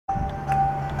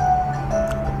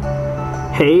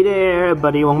Hey there,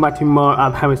 buddy. Welcome back to more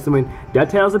of Part57, The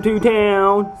Tales of Two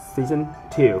Towns, Season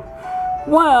 2.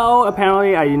 Well,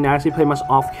 apparently I didn't actually play much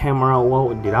off camera.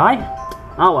 Well, did I?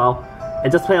 Oh well. I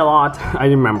just play a lot. I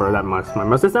remember that much.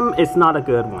 My system is not a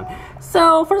good one.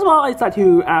 So, first of all, I decided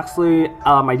to actually,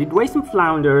 I did raise some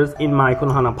flounders in my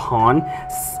Konohana pond.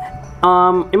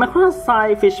 In my Konohana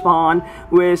side fish pond,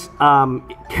 which,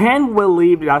 can't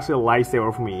believe it's actually a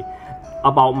lifesaver for me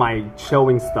about my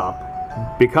showing stuff.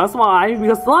 Because why?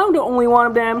 Because I'm the only one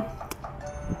of them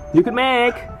you could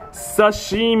make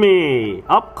sashimi.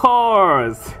 Of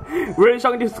course. Really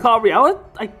shocking discovery. I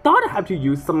thought I had to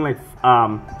use something like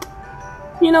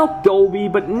you know, goby,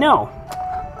 but no.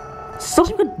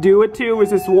 Sashimi could do it too,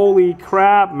 which is holy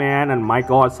crap, man. And my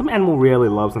god, some animal really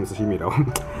loves some sashimi though.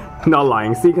 Not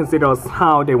lying. See, consider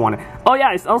how they want it. Oh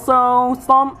yeah, it's also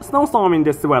Snowstorm in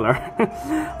this weather.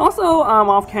 Also,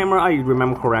 off camera, I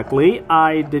remember correctly,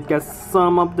 I did get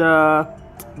some of the...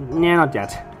 Nah, not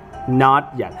yet.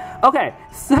 Not yet. Okay,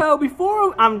 so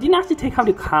before, didn't actually take out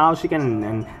the cow chicken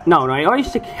and... No, I already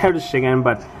took care of the chicken,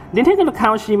 but didn't take out the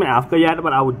cow chicken in Africa yet,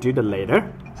 but I would do that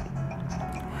later.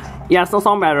 Yeah,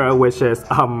 Snowstorm better, which is,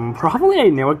 probably I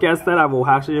never guessed that I will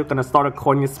actually gonna start a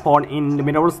coin spawn in the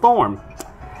middle of the storm.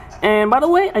 And by the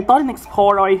way, I thought in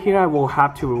export right here I will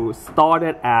have to start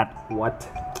it at what?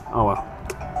 Oh well.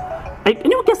 I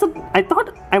never guessed it. I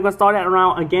thought I was start it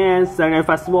around again, Saturday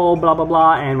Festival, blah blah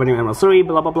blah, and wedding anniversary,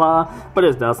 blah blah blah. But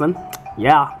it doesn't.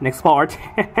 Yeah, next part.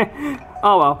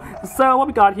 Oh well. So what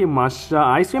we got here? Matcha,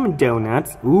 ice cream and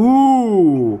donuts.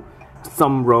 Ooh,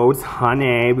 some roads,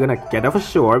 honey. We're gonna get that for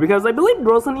sure because I believe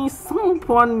Rosalie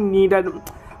someone needed.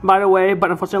 By the way,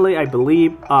 but unfortunately, I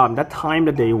believe that time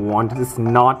that they wanted is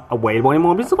not available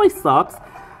anymore. This is why it sucks.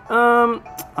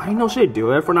 I know should I do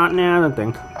it for not now. I don't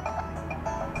think.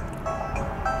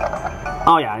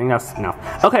 Oh yeah, I think that's enough.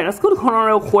 Okay, let's go to corner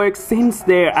real quick. Since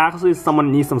there actually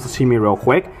someone needs some sashimi real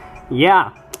quick. Yeah,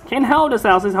 can't help this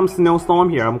since I'm Snowstorm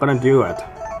here. I'm gonna do it.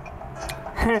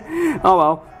 Oh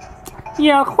well.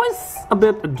 Yeah, quite a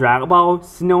bit of drag about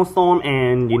Snowstorm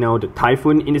and you know the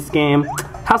typhoon in this game.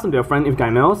 Has some different if you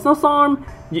guys know. Snowstorm,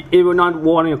 it will not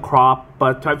water your crop,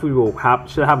 but typhoon will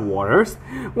should have waters,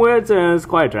 which is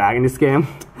quite a drag in this game.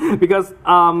 Because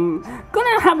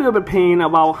gonna have a little bit of pain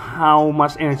about how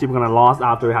much energy we're gonna lose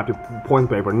after we have to point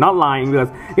paper. Not lying, because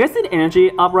you guys see the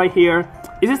energy up right here.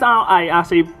 This is how I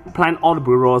actually plant all the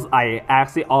burrows. I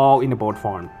actually all in the boat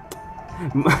farm,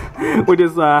 which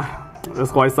is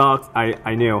this quite sucks.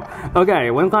 I knew. Okay,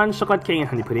 one kind chocolate cake and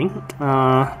honey pudding.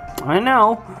 I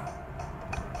know.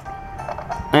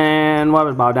 And what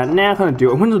about that? Now I'm gonna do.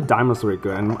 I'm gonna do diamonds really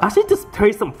good. And actually, just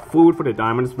trade some food for the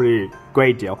diamonds. Really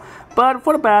great deal. But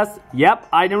for the best, yep,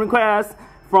 item request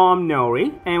from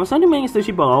Nori. And we're starting to make a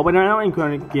sushi bowl, but now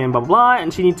including again, blah blah blah.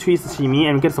 And she needs 3 sashimi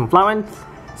and get some flour and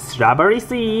strawberry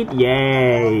seed.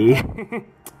 Yay!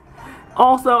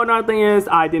 Also, another thing is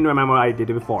I didn't remember I did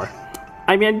it before.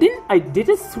 I mean, I did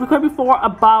this request before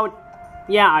about.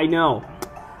 Yeah, I know.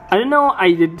 I don't know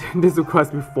I did this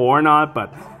request before or not,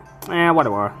 but.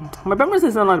 Whatever. My memories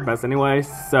is not the best anyway,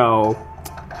 so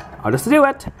I'll just do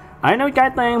it. I know you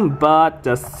guys think, but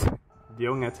just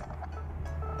doing it.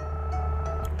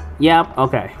 Yep,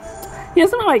 okay. Yeah,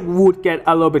 something like would get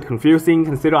a little bit confusing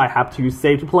consider I have to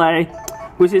save to play,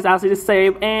 which is actually the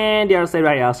save and the other save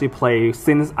I actually play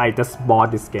since I just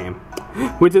bought this game.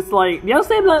 Which is like the other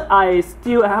save that I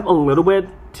still have a little bit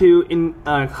to kind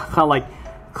of like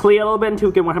clear a little bit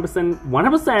to get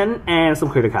 100% and some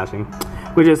critical caching.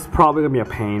 Which is probably gonna be a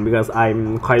pain because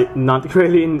I'm quite not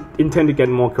really intend to get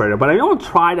more credit, but I'm gonna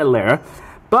try that later.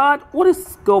 But what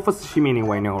is go for sashimi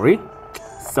anyway, Nori?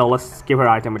 So let's give her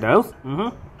item with those.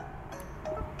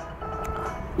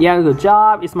 Yeah, good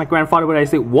job. It's my grandfather's birthday. I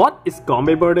say, what? It's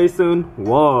Gombe birthday soon?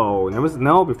 Whoa, never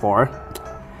know before.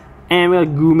 And we have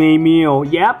a gourmet meal.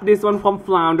 Yep, this one from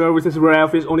Flounder, which is rare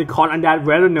fish only caught on that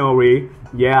weather, Nori.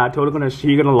 Yeah, totally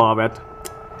she gonna love it.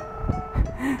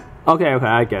 Okay,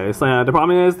 I get it. So the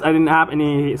problem is I didn't have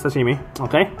any sashimi.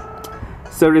 Okay,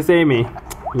 so they say me.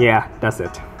 Yeah, that's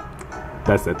it.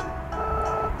 That's it.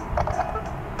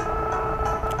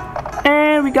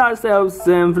 And we got ourselves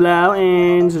some flour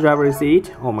and strawberry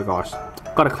seed. Oh my gosh,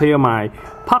 gotta clear my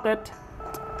pocket.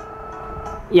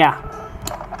 Yeah.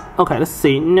 Okay, let's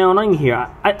see. No, not in here.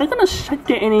 I'm gonna check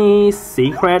get any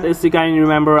secret. As you guys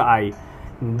remember, I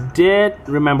did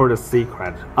remember the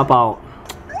secret about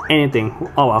anything.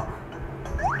 Oh well.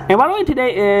 And by the way,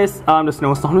 today is the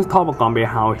Snowstorm. Let's talk about Gombe,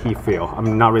 how he feel.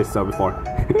 I'm not really so before.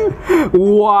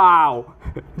 Wow,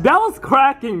 that was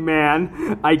cracking,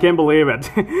 man. I can't believe it.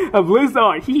 A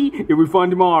blizzard. It will be fun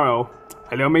tomorrow.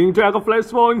 Hello, making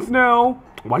dragonflies falling snow.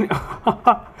 One.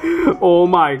 Oh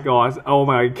my gosh. Oh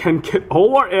my, I can't get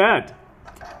over it.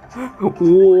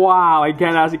 Wow, I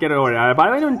can't actually get over it. But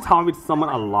I don't talk with someone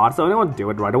a lot, so I don't want to do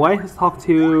it right away. Let's talk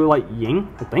to like Ying,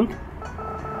 I think.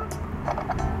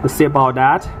 Let's see about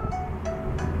that.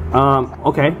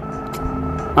 Okay.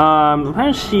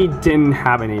 Apparently she didn't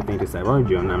have anything to say about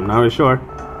June. I'm not really sure.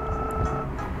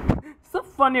 So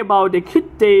funny about they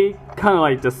kind of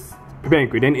like just prepare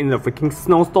ingredient in the freaking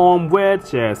Snowstorm,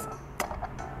 which is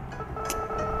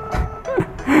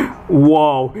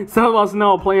whoa. Some of us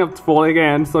know playing up full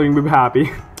again, so you'll be happy.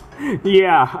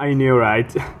 Yeah, I knew,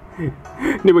 right?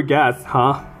 Never guess,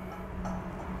 huh?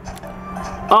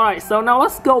 Alright, so now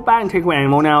let's go back and take away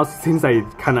animal now, since I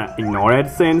kinda ignored it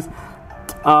since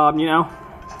you know,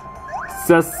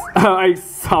 just it's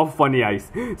so funny. I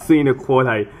see the quote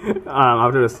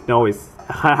after the snow is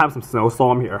I have some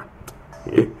snowstorm here.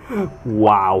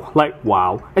 Wow, like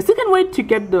wow. I still can't wait to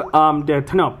get the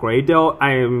tunnel upgrade though.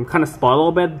 I'm kind of spoiled a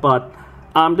little bit, but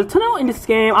the tunnel in this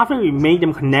game, after we make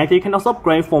them connect, you can also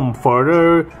upgrade for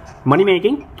further money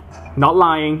making. Not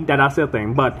lying, that's the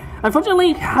thing. But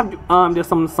unfortunately, there's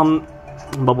some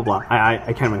blah blah blah.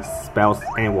 I can't even spell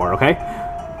any word. Okay,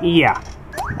 yeah.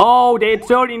 Oh, they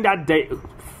told in that day.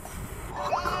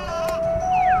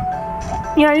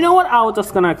 Yeah, you know what? I was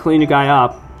just gonna clean the guy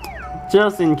up,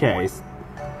 just in case.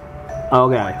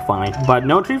 Okay, fine. But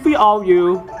no treat for all of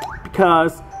you,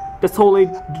 because that's totally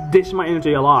dish my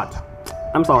energy a lot.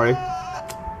 I'm sorry.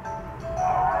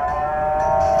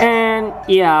 And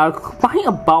yeah, buying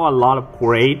about a lot of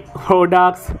great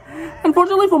products.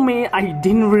 Unfortunately for me, I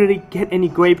didn't really get any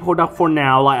great product for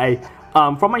now. Like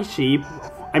from my sheep,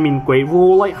 I mean great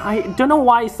wool. Like I don't know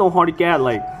why it's so hard to get.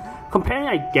 Like comparing,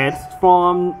 I guess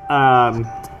from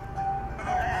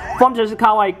Jessica,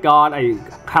 I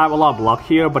have a lot of luck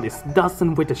here, but it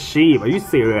doesn't with the sheep. Are you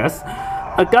serious?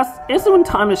 I guess it's one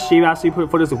time the sheep actually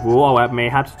put for this wool, I may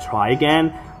have to try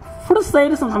again. For the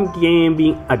sake of some game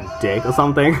being a dick or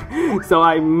something. So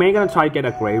I may gonna try to get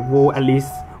a great wool, at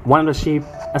least one of the sheep.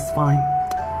 That's fine.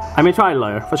 I may try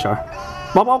later for sure.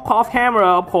 But off camera,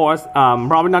 of course,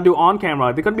 probably not do on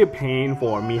camera. They're gonna be a pain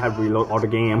for me have reload all the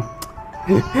game.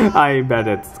 I bet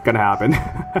it's gonna happen.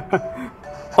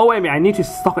 Oh wait a minute, I need to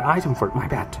stock an item for it. My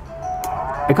bad.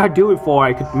 I gotta do it before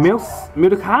I could milk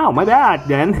the cow. My bad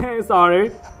then.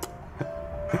 Sorry.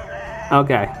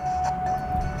 Okay.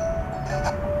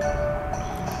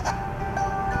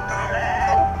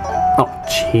 Oh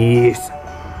jeez.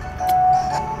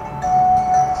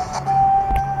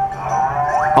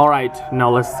 Alright, now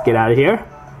let's get out of here.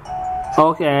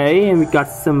 Okay, and we got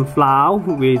some flour.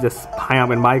 We just pile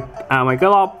up in my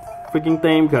got up freaking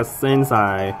thing because since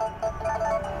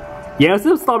yeah,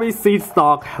 some strawberry seed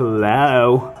stock.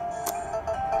 Hello.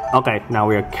 Okay, now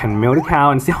we can milk the cow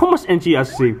and see how much energy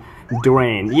actually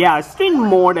drain. Yeah, it's drained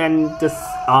more than just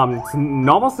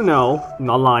normal snow.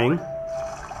 Not lying.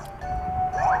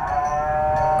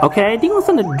 Okay, I think I'm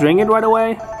gonna drink it right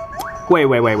away.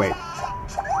 Wait.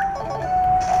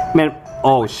 Man,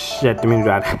 oh shit, didn't mean to do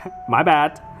that. My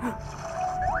bad.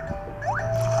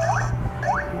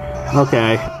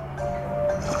 Okay.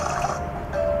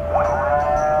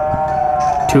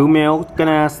 2 milk,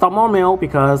 gonna stop more milk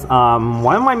because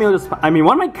one of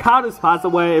my cow just passed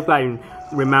away. If I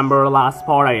remember last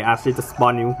part, I actually just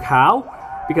spawned a new cow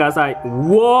because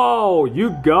whoa, you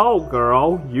go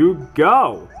girl, you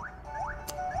go.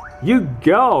 You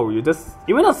just,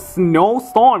 even a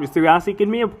snowstorm, you still actually give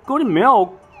me a good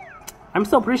milk. I'm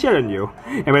so appreciating you.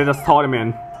 And I just told him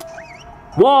in.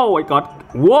 Whoa,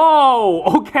 whoa,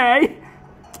 okay.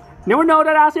 Never know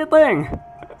that actually a thing.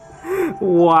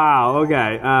 Wow,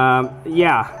 okay,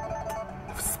 yeah.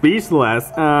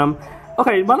 Speechless.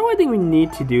 Okay, by the way, I think we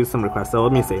need to do some requests, so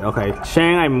let me see. Okay,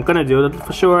 Shang, I'm gonna do that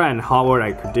for sure, and Howard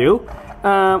I could do.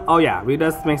 Oh yeah, we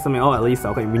just make something, oh at least,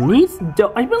 okay, we need,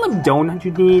 I believe donut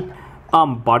you need,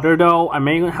 butter though. I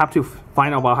may have to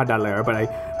find out about how that later, but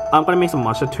I'm gonna make some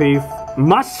matcha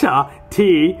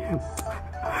tea.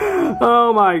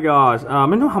 Oh my gosh, I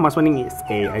don't know how much money is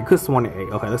egg. I could want an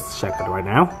egg. Okay, let's check it right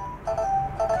now.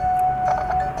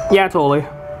 Yeah, totally.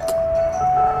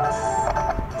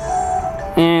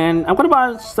 And I'm gonna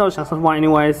buy just one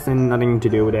anyways, and nothing to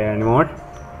do with it anymore.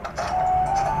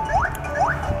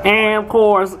 And of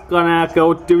course, gonna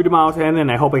go do the mountain, and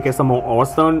I hope I get some more ore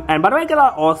stone. And by the way, I get a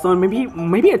lot of ore stone.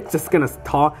 Maybe it's just gonna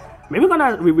talk. Maybe we're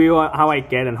gonna review how I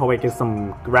get and hope I get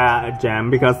some gem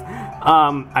because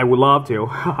I would love to.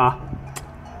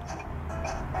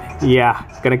 Yeah,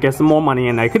 gonna get some more money,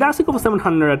 and I could actually go for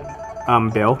 700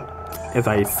 bill, as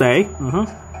I say.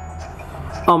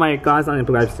 Oh my god,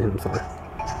 I'm sorry.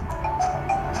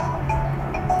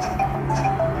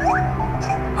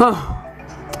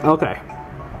 Okay.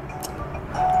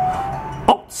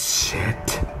 Oh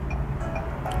shit.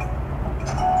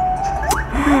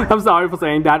 I'm sorry for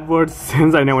saying that word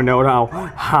since I never know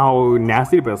how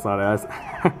nasty the person is.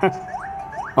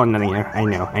 Oh, nothing here. I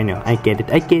know. I get it.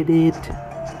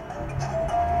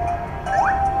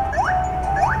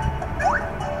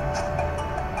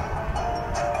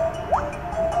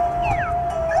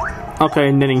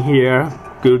 Okay, nothing here.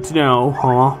 Good to know,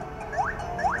 huh?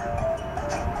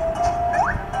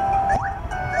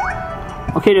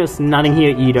 Okay, there's nothing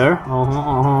here either.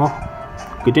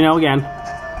 Good to know again.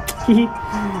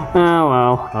 Oh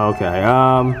well, okay,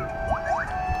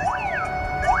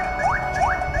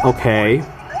 okay.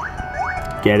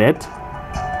 Get it.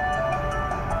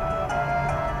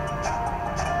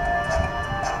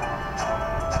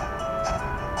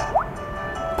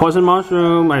 Poison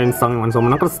mushroom, I didn't suck one, so I'm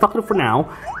not gonna stuck it for now.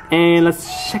 And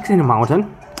let's check in the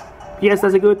mountain. Yes,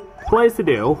 that's a good place to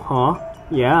do, huh?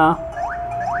 Yeah.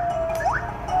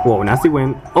 Whoa, nasty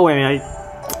wind. Oh wait,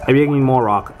 I'm getting more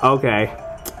rock. Okay.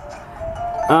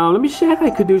 Let me check. I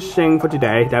could do Shing for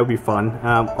today. That would be fun.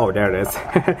 Oh, there it is.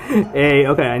 Hey,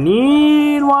 okay, I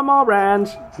need one more branch.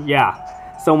 Yeah.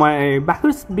 So my back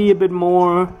would be a bit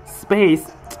more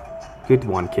space. Good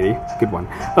one, kitty. Good one.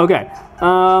 Okay.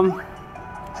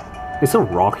 Is there a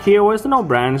rock here? Or is there no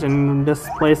branch in this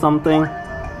place? Something.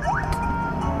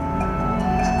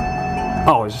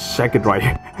 Oh, just check it right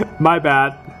here. My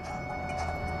bad.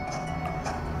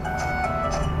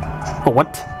 Oh,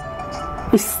 what?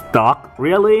 He's stuck?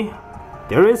 Really?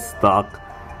 There is stuck.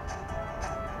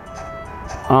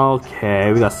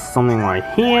 Okay, we got something right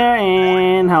here,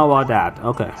 and how about that?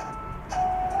 Okay.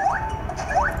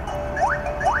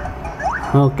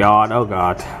 Oh god, oh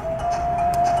god.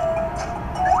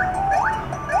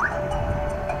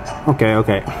 Okay,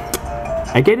 okay.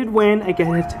 I get it, win, I get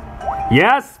it.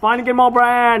 Yes, finally get more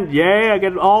brand! Yay, I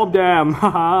get all of them!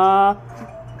 Haha.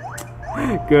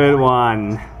 Good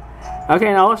one.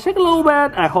 Okay, now let's check a little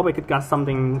bit. I hope I could get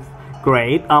something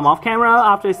great. Off camera,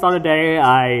 after I started the day,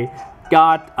 I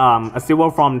got a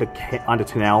silver from the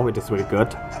tunnel, which is really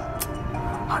good.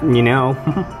 You know.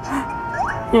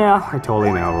 Yeah, I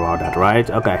totally know about that, right?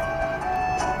 Okay.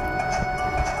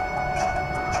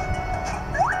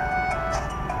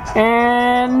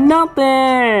 And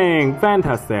nothing!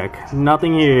 Fantastic.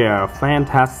 Nothing here.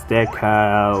 Fantastic.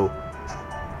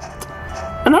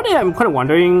 Another thing I'm kind of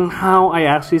wondering how I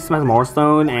actually smash more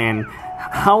stone and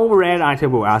how rare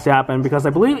item will actually happen, because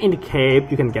I believe in the cave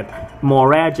you can get more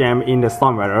rare gem in the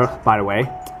storm weather, by the way.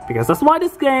 Because that's why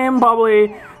this game,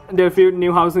 probably the few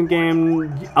new housing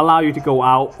game, allow you to go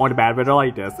out on the bad weather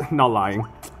like this. Not lying.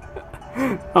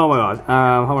 Oh my god.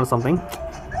 How about something?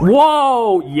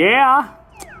 Whoa! Yeah!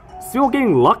 Still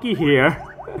getting lucky here.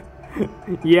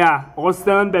 Yeah, all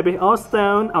stone, baby, all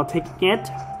stone. I'll take it.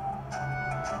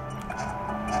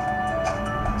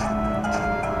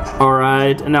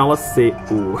 Alright, now let's see.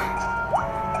 Ooh.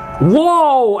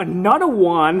 Whoa! Another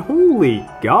one! Holy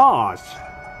gosh!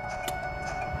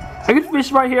 I could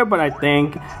fish right here, but I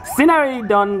think since I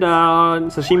done the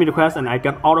sashimi request and I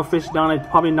got all the fish done, I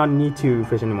probably not need to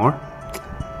fish anymore.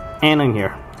 And in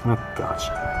here. Oh gosh.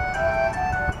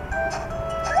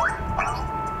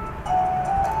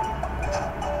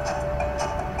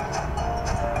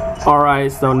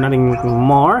 Alright, so nothing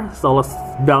more. So let's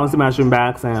balance the mushroom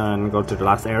bags and go to the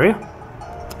last area.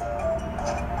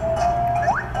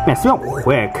 Man, it's real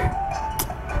quick.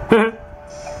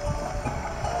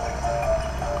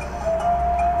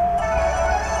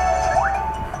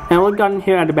 And we're done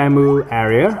here at the bamboo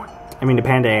area. I mean the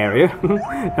panda area.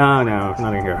 Oh no,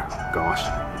 nothing here. Gosh.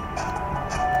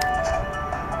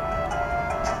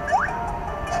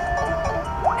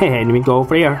 Hey, let me go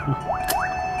over here.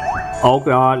 Oh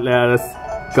god, let's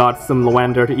got some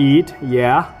lavender to eat.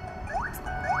 Yeah.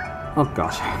 Oh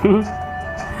gosh.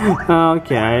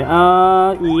 Okay.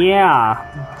 Yeah,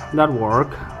 that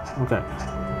work. Okay.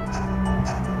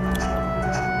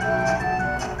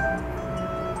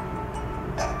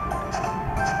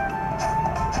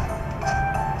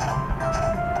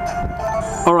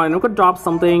 Alright, I'm gonna drop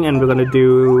something and we're gonna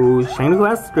do Shiny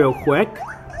Quest real quick.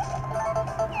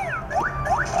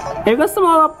 And we got some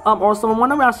awesome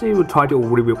one I actually will try to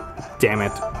review. Damn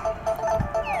it.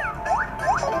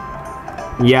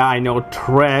 Yeah, I know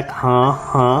trick,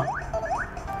 huh?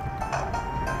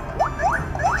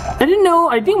 I didn't know,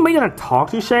 I didn't make it a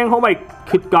talk to Shang. Hope I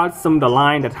could got some of the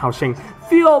line that how Shang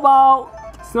feel about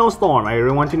Snowstorm. I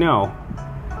really want to know.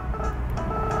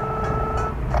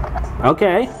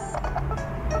 Okay.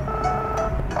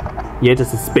 Yeah,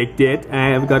 just expected.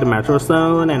 And we got the metro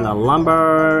stone and a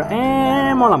lumber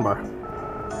and more lumber.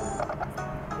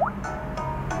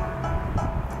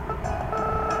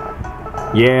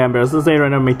 Yeah, there's a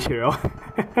random material.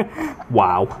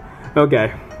 Wow.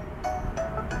 Okay.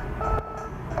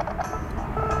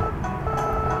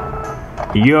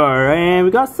 Yeah, and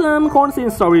we got some corn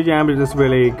seed strawberry jam, which is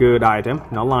really good item.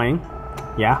 Not lying.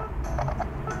 Yeah.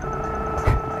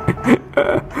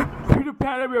 Peter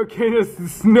Pan will kill the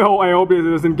snow. I hope it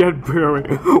doesn't get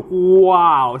buried.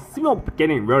 Wow, still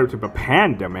getting rid of the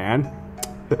panda, man.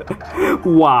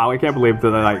 Wow, I can't believe that.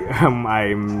 Like,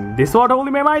 this one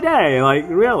totally made my day. Like,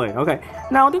 really? Okay.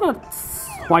 Now they're gonna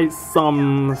try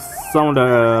some of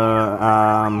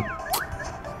the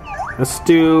let's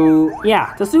do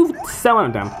 7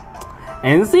 of them,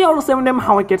 and see all the 7 of them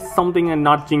how I get something and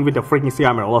not jinx with the freaking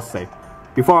cigar medal. Let's see.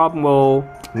 Before I will,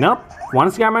 nope,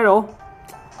 1 cigar medal.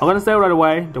 I'm gonna say it right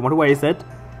away. Don't want to waste it.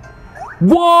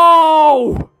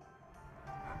 Whoa!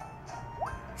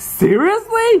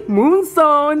 Seriously?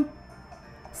 Moonstone?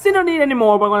 Still don't need any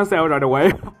more, but I'm gonna say it right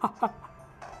away.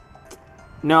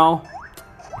 No.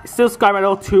 Still Sky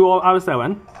Medal 2 out of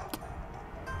 7.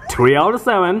 3 out of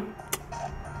 7.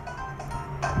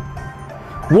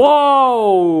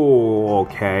 Whoa!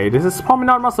 Okay, this is probably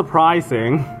not much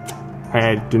surprising.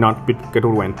 Hey, do not get to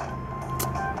win.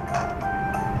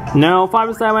 No, 5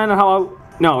 to 7. How?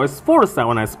 No, it's 4 to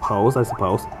 7. I suppose.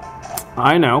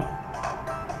 I know.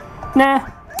 Nah.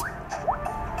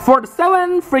 4 to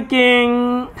 7.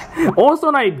 Freaking.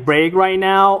 Also, night break right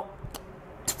now.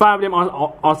 5 of them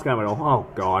are Oscar medal. Oh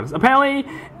god. Apparently,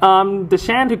 the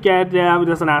chance to get them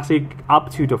doesn't actually up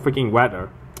to the freaking weather.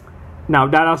 Now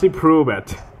that actually prove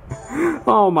it.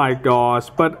 Oh my gosh.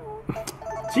 But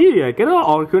gee, I get an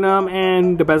Arcanum,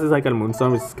 and the best is I get a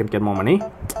Moonstone, which can get more money.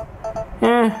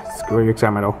 Screw you,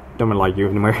 exam medal. Don't even like you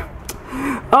anymore.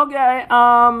 Okay,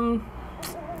 I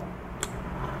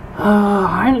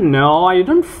don't know. I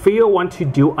don't feel want to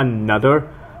do another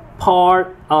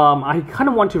part. I kind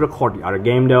of want to record the other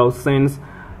game though, since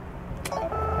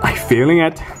I'm feeling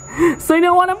it. So you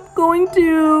know what? I'm going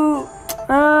to,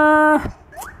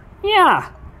 yeah,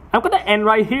 I'm gonna end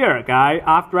right here, guys.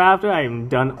 After I'm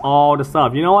done all the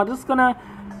stuff. You know what? Just gonna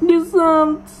do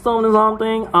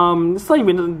something. It's like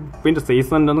winter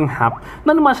season,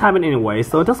 nothing much happen anyway,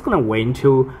 so just gonna wait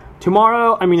until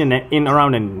tomorrow. I mean, in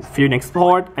around a few next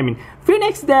part. I mean, few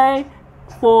next day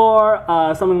for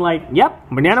something like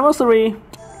my anniversary.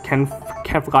 Can't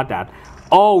forgot that.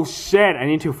 Oh shit! I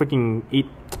need to freaking eat.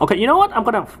 Okay, you know what? I'm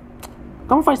gonna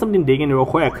find something digging real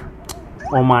quick,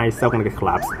 or my cell gonna get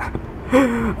collapsed.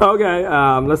 Okay,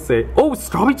 let's see. Oh,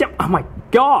 strawberry jam! Oh my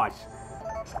gosh!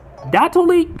 That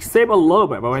totally saved a little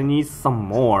bit, but I need some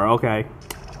more. Okay.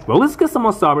 Well, let's get some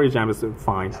more strawberry jam. It's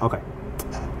fine. Okay.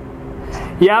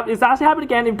 Yeah, it's actually happened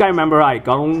again. If you guys remember, I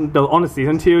got on the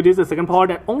season 2. This is the second part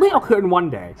that only occurred in 1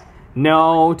 day.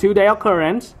 No, 2-day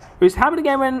occurrence. Which happened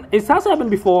again when it's actually happened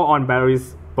before on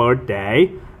Barry's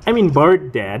birthday. I mean,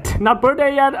 birth dead, not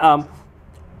birthday yet.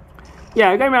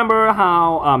 Yeah, you guys remember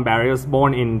how Barry was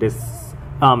born in this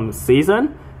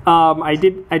season. I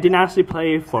didn't actually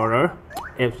play further,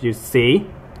 if you see.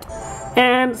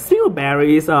 And still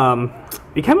berries,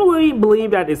 you can't really believe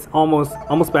that it's almost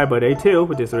my birthday too,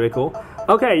 which is really cool.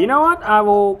 Okay, you know what? I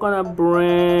will gonna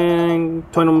bring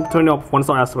 20 up 1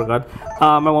 star asparagus.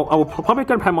 I will probably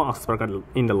gonna put more asparagus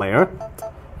in the layer.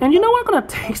 And you know what? I'm gonna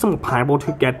take some pineapple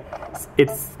to get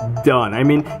it's done. I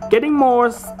mean, getting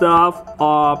more stuff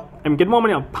get more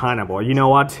money on pineapple. You know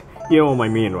what? You know what I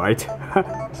mean, right?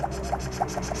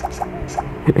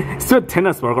 Still 10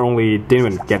 asparagus only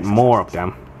didn't even get more of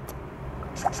them.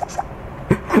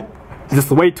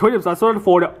 Just wait 20 asparagus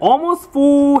for the almost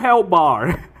full health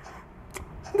bar.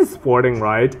 This is sporting,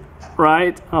 right?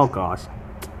 Right? Oh gosh.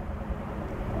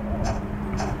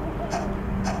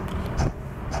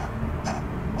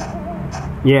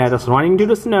 Yeah, just running through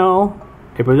the snow.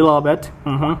 It was a little bit.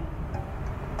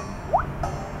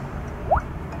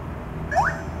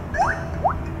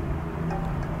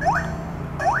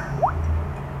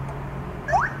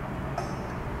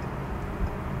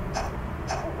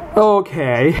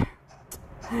 Okay.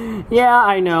 Yeah,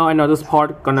 I know this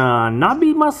part gonna not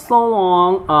be much so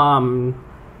long,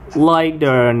 like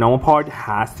the normal part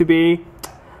has to be.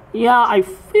 Yeah, I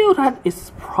feel that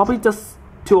it's probably just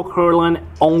to occur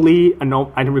only a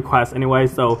no item request anyway,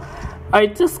 so I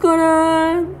just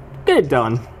gonna get it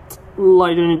done.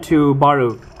 Like, I don't need to bother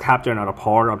to capture another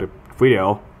part of the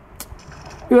video,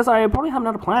 because I probably have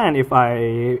another plan if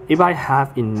I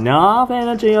have enough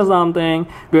energy or something,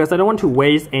 because I don't want to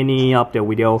waste any of the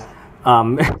video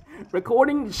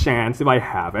recording chance if I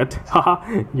have it.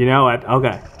 Haha, you know it.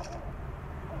 Okay.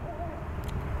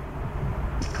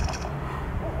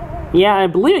 Yeah, I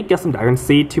believe I get some dragon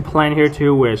seed to plant here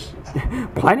too, which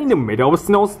plant in the middle of a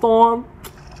snowstorm.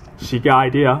 cheeky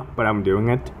idea, but I'm doing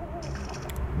it.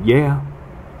 Yeah.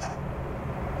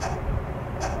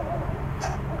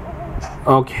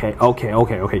 Okay,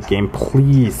 game,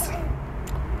 please.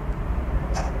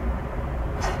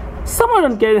 Someone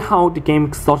don't get how the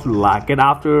game starts to lag it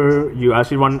after you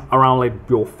actually run around like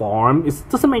your farm. It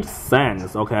doesn't make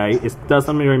sense, okay? It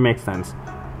doesn't really make sense.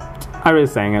 I'm really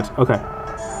saying it, okay.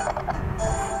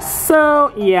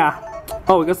 So, yeah.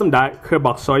 Oh, we got some curb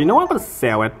box, so you know what? I'm gonna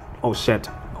sell it. Oh shit.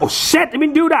 Oh shit! I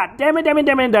didn't do that! Damn it.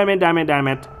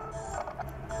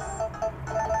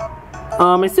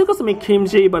 I still got some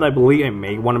kimchi, but I believe I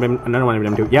made one of them, another one of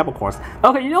them too. Yep, of course.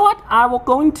 Okay, you know what? I will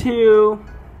going to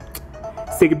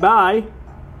say goodbye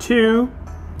to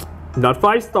not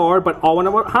 5-star, but all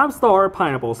 1.5-star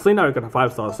pineapple. So now I got a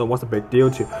 5-star, so what's the big deal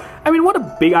to? I mean, what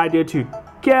a big idea to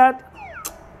get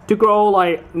to grow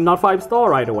like not 5-star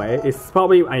right away. It's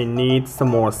probably I need some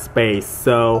more space,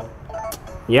 so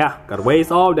yeah, gotta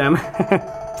waste all of them.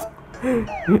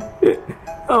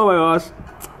 Oh my gosh.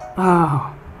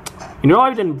 Oh. You know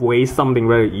I didn't waste something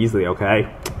very easily, okay?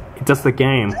 It's just a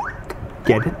game.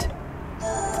 Get it?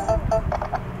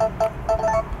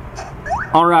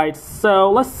 Alright,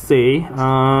 so let's see.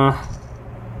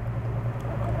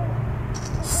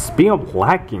 Speaking of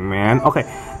lagging, man. Okay,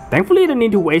 thankfully I didn't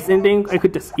need to waste anything. I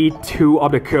could just eat 2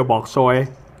 of the curb box soy.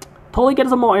 Totally get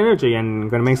some more energy and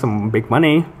gonna make some big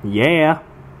money. Yeah.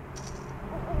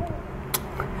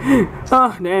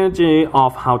 The energy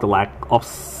of how the lag of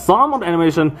some of the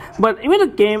animation, but even the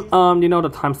game, you know, the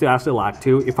time still actually lag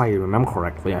too, if I remember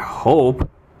correctly. I hope.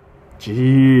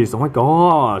 Jeez, oh my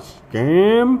gosh,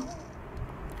 game.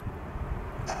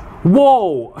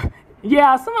 Whoa,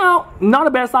 yeah, somehow not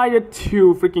the best idea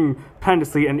to freaking plant the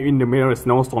seed and in the middle of a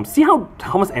snowstorm. See how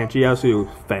much energy actually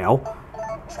fail.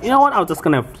 You know what? I'm just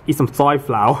gonna eat some soy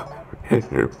flour.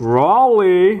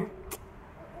 Rolly.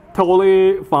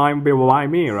 Totally fine by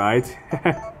me, right?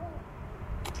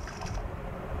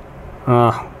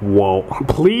 Whoa,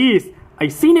 please!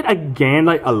 I've seen it again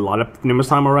like a lot of numerous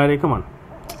time already, come on.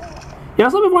 Yeah,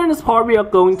 so before in this part we are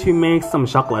going to make some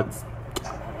chocolates.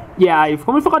 Yeah, I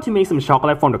completely forgot to make some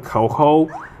chocolate from the cocoa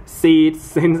seeds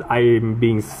since I'm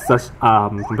being such,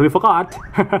 completely forgot.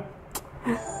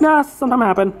 Nah, sometime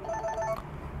happen.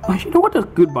 You know what is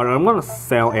good butter? I'm gonna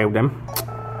sell all of them.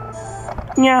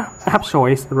 Yeah, I have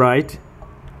choice, right?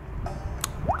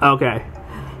 Okay.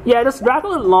 Yeah, just drag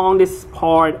along this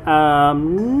part,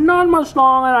 not much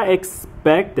longer than I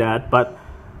expected, but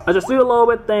I just do a little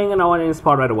bit thing and I want to end this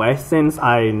part right away since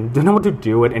I don't know what to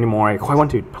do it anymore. I quite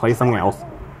want to play something else.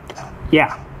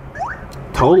 Yeah,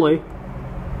 totally.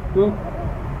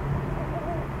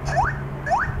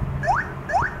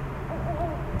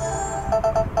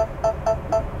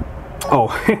 Oh,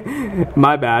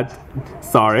 my bad.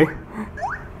 Sorry.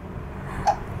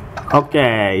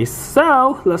 Okay,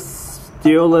 so let's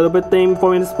do a little bit thing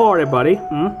for this party, buddy.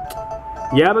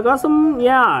 Yeah, I got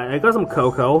some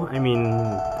cocoa. I mean,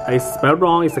 I spelled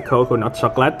wrong. It's a cocoa, not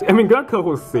chocolate. I mean, got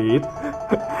cocoa seed.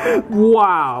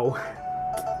 Wow.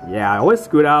 Yeah, I always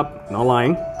screwed up. Not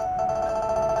lying.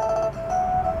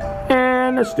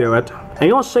 And let's do it. I'm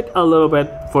gonna check a little bit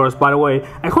first. By the way,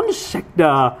 I want to check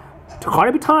the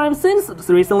cardio time since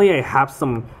recently I have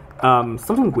some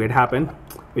something weird happen,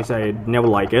 which I never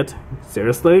like it.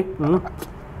 Seriously.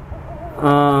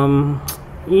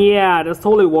 Yeah, that's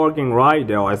totally working right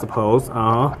though, I suppose.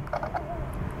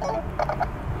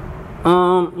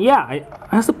 Yeah,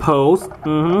 I suppose.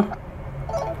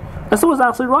 That was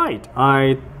actually right,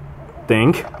 I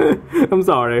think. I'm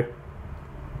sorry,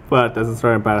 but this is a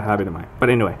very bad habit of mine. But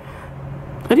anyway,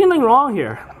 I did nothing wrong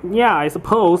here. Yeah, I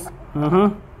suppose.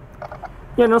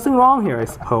 Yeah, nothing wrong here, I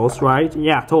suppose, right?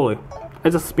 Yeah, totally. I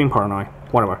just being paranoid.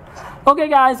 Whatever. Okay,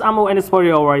 guys, I'm gonna end this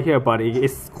video right here, buddy.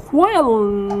 It's quite a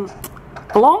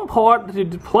long part to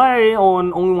play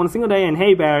on only one single day. And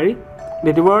hey, Barry,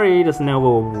 don't worry, the snow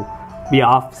will be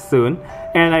off soon.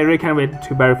 And I really can't wait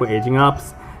to Barry for aging up.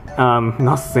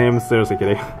 Not Sim, seriously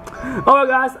kidding. Alright,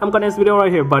 guys, I'm gonna end this video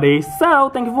right here, buddy. So,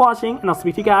 thank you for watching, and I'll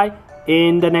speak to you guys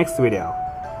in the next video.